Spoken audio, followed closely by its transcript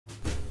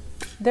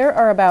There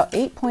are about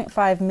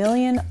 8.5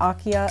 million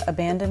Ataeiazar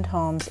abandoned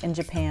homes in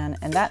Japan,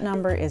 and that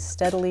number is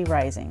steadily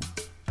rising.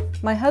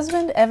 My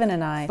husband Evan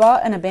and I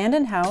bought an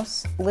abandoned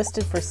house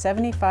listed for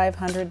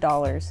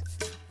 $7,500,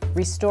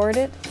 restored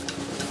it,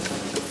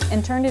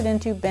 and turned it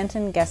into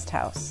Benton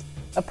Guesthouse,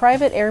 a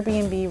private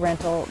Airbnb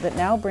rental that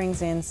now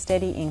brings in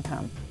steady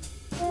income.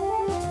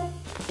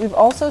 We've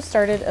also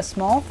started a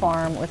small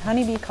farm with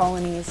honeybee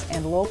colonies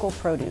and local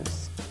produce.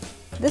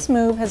 This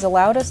move has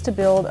allowed us to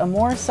build a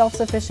more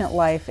self-sufficient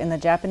life in the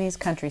Japanese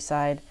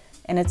countryside,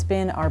 and it's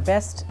been our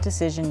best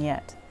decision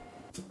yet.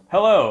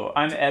 Hello,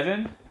 I'm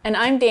Evan. And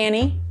I'm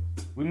Dani.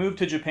 We moved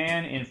to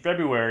Japan in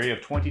February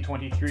of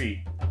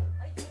 2023.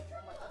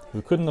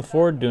 We couldn't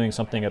afford doing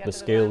something at the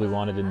scale we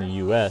wanted in the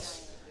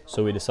US,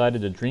 so we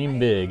decided to dream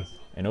big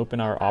and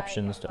open our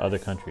options to other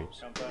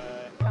countries.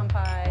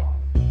 Kanpai.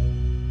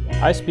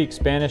 I speak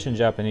Spanish and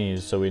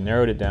Japanese, so we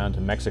narrowed it down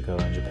to Mexico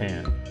and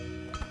Japan.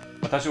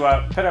 私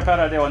はペラペ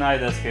ラではない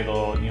ですけ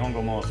ど、日本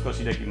語も少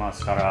しできま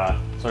すから、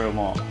それ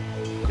も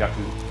役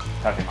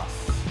立てま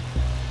す。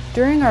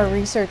During our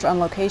research on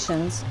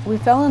locations, we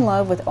fell in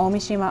love with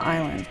Omishima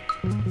Island.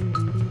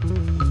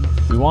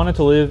 We wanted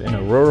to live in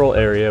a rural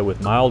area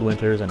with mild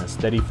winters and a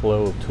steady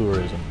flow of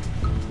tourism.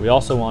 We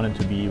also wanted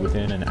to be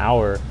within an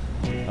hour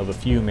of a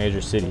few major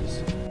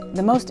cities.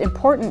 The most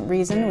important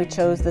reason we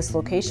chose this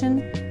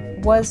location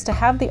was to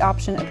have the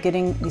option of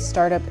getting the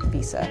startup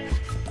visa,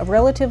 a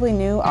relatively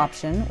new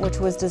option which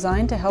was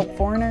designed to help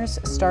foreigners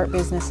start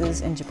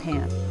businesses in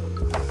Japan.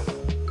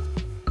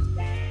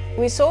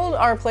 We sold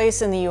our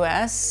place in the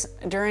US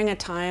during a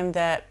time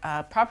that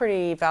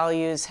property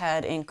values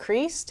had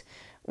increased,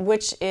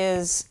 which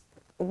is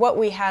what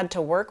we had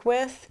to work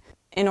with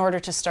in order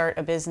to start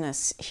a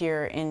business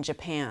here in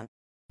Japan.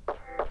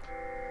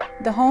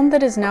 The home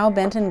that is now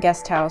Benton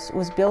Guesthouse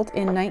was built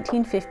in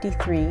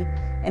 1953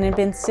 and had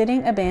been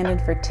sitting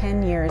abandoned for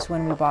 10 years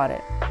when we bought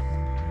it.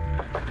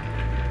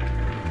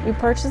 We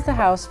purchased the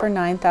house for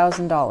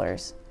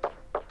 $9,000,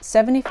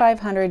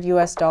 $7,500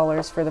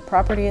 US for the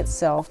property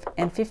itself,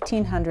 and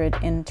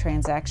 $1,500 in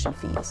transaction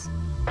fees.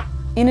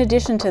 In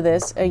addition to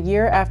this, a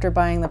year after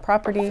buying the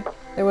property,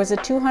 there was a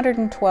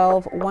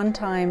 $212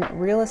 one-time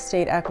real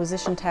estate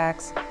acquisition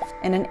tax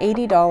and an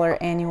 $80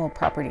 annual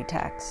property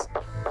tax.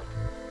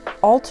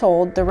 All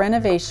told, the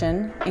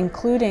renovation,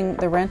 including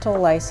the rental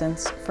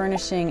license,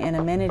 furnishing, and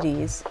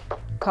amenities,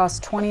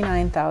 cost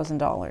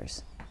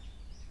 $29,000.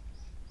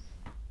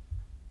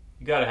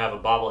 You gotta have a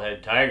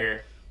bobblehead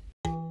tiger.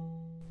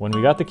 When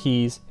we got the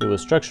keys, it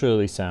was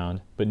structurally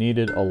sound, but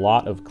needed a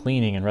lot of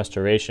cleaning and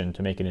restoration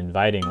to make it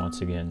inviting once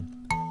again.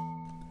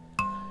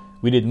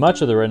 We did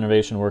much of the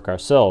renovation work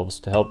ourselves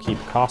to help keep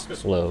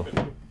costs low,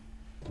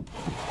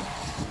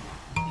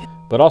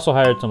 but also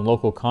hired some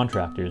local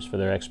contractors for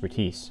their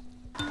expertise.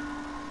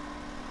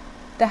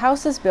 The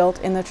house is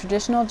built in the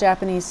traditional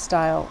Japanese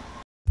style,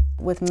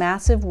 with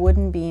massive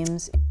wooden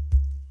beams,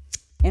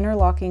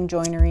 interlocking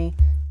joinery,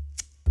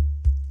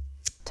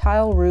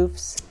 tile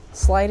roofs,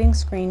 sliding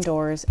screen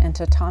doors, and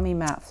tatami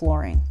mat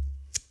flooring.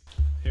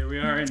 Here we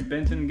are in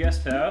Benton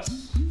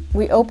Guesthouse.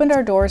 We opened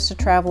our doors to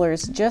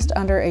travelers just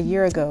under a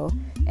year ago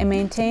and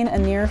maintain a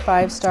near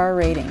 5-star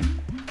rating.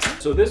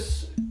 So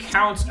this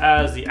counts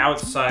as the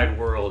outside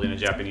world in a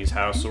Japanese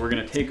house, so we're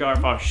gonna take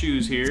off our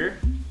shoes here.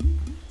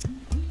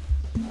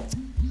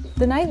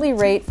 The nightly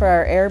rate for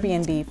our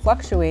Airbnb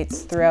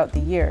fluctuates throughout the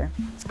year,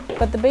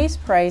 but the base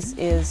price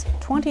is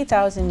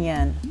 20,000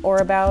 yen, or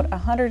about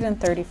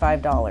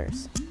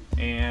 $135.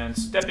 And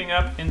stepping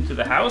up into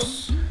the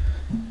house,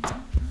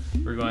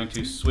 we're going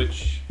to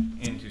switch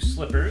into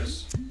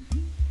slippers.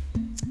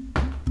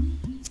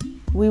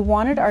 We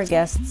wanted our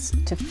guests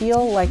to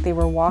feel like they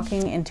were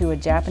walking into a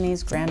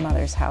Japanese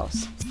grandmother's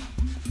house.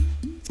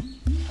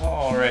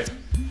 All right,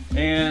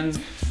 and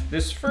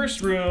this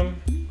first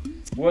room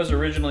was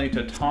originally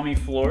tatami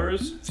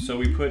floors, so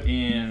we put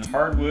in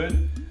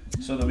hardwood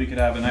so that we could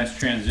have a nice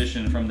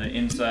transition from the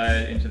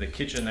inside into the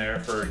kitchen there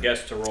for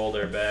guests to roll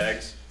their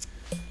bags.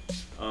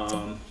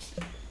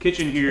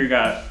 Kitchen here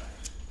got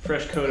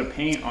fresh coat of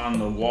paint on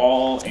the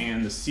wall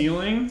and the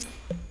ceiling,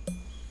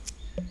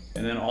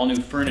 and then all new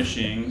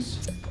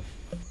furnishings.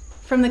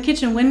 From the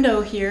kitchen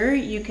window here,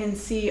 you can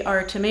see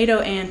our tomato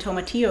and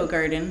tomatillo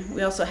garden.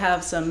 We also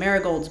have some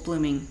marigolds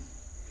blooming.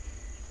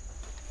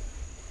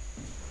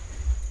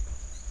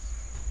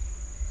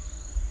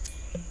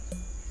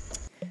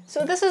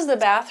 So this is the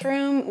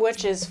bathroom,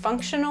 which is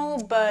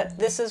functional, but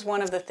this is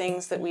one of the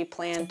things that we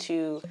plan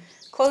to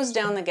close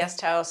down the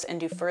guest house and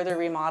do further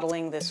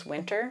remodeling this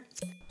winter.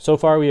 So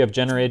far we have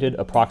generated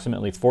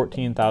approximately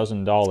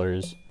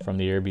 $14,000 from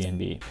the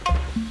Airbnb.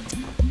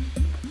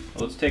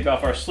 Let's take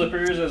off our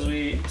slippers as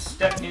we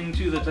step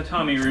into the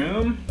tatami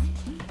room.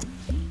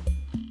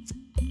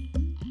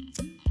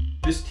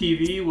 This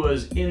TV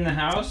was in the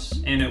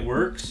house and it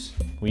works.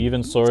 We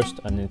even sourced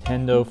a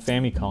Nintendo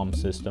Famicom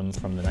system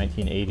from the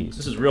 1980s.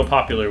 This is real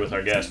popular with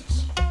our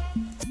guests.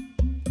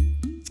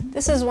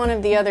 This is one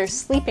of the other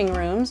sleeping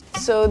rooms.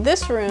 So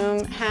this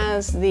room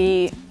has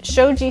the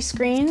shoji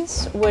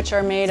screens, which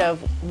are made of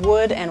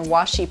wood and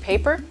washi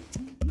paper.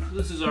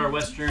 This is our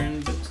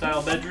Western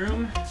style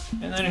bedroom.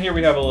 And then here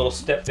we have a little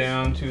step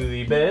down to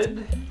the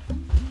bed.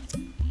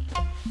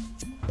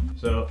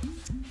 So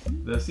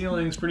the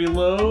ceiling's pretty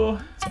low,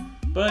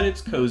 but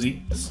it's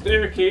cozy. The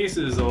staircase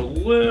is a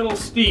little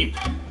steep.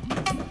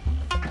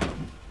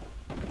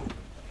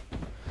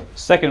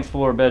 Second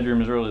floor bedroom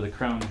is really the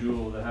crown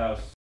jewel of the house.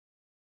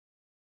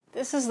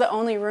 This is the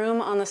only room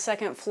on the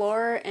second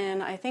floor,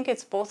 and I think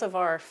it's both of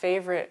our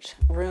favorite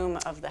room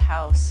of the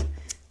house.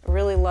 I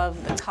really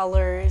love the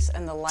colors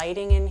and the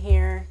lighting in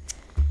here.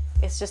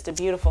 It's just a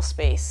beautiful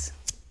space.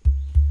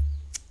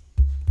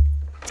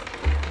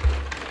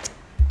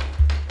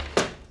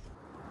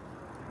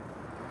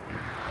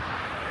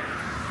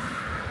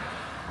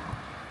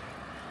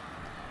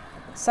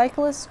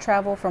 Cyclists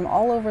travel from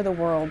all over the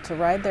world to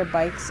ride their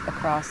bikes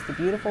across the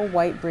beautiful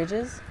white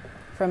bridges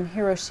from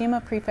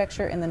Hiroshima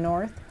Prefecture in the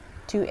north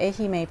to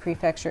Ehime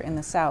Prefecture in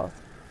the south.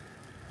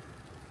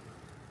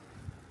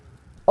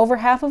 Over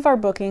half of our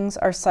bookings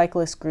are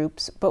cyclist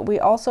groups, but we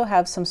also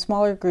have some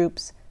smaller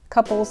groups,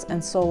 couples,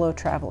 and solo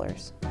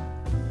travelers.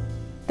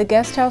 The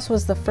guest house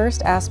was the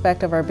first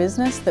aspect of our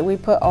business that we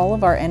put all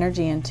of our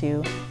energy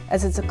into,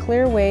 as it's a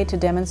clear way to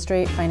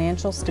demonstrate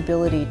financial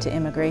stability to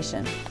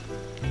immigration.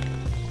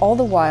 All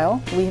the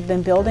while, we have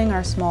been building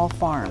our small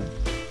farm.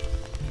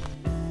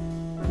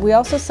 We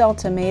also sell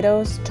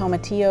tomatoes,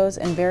 tomatillos,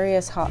 and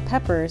various hot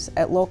peppers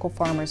at local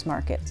farmers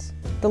markets.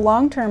 The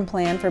long-term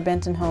plan for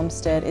Benton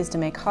Homestead is to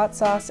make hot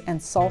sauce and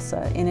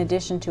salsa in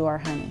addition to our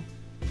honey.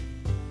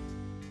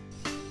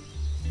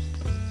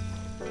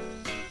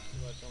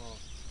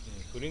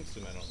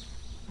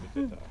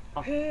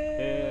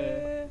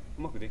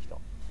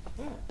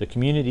 The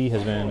community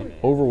has been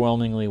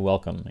overwhelmingly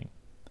welcoming.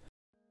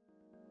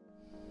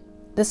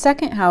 The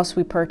second house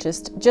we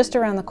purchased just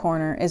around the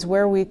corner is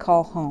where we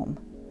call home.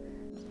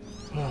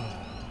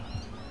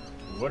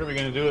 What are we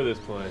going to do with this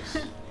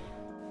place?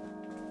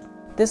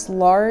 This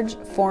large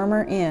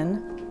former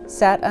inn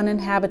sat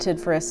uninhabited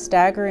for a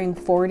staggering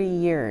 40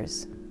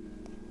 years.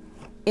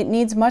 It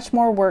needs much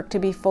more work to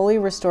be fully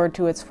restored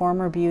to its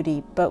former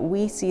beauty, but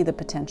we see the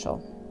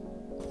potential.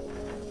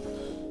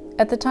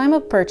 At the time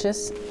of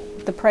purchase,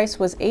 the price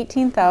was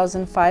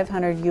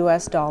 $18,500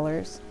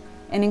 US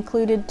and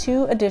included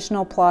 2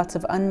 additional plots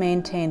of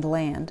unmaintained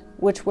land,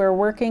 which we're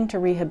working to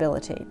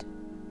rehabilitate.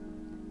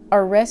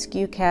 Our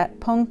rescue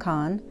cat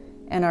Pongkan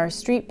and our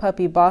street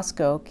puppy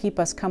Bosco keep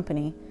us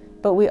company,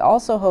 but we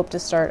also hope to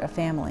start a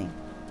family.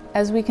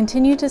 As we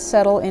continue to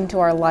settle into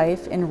our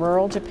life in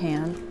rural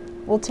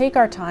Japan, we'll take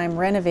our time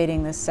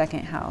renovating this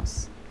second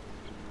house.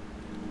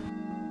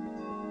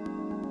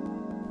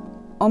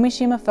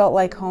 Omishima felt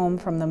like home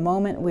from the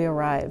moment we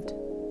arrived.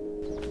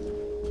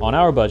 On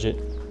our budget,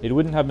 it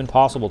wouldn't have been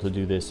possible to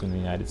do this in the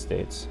United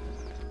States.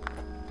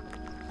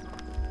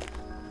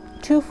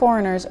 2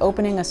 foreigners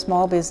opening a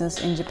small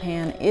business in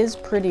Japan is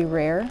pretty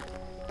rare,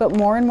 but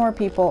more and more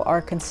people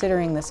are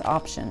considering this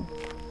option.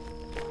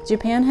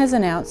 Japan has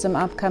announced some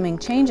upcoming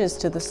changes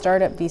to the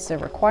startup visa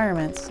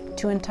requirements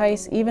to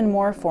entice even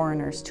more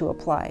foreigners to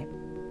apply.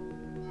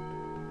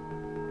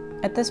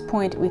 At this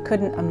point, we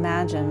couldn't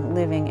imagine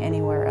living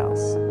anywhere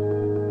else.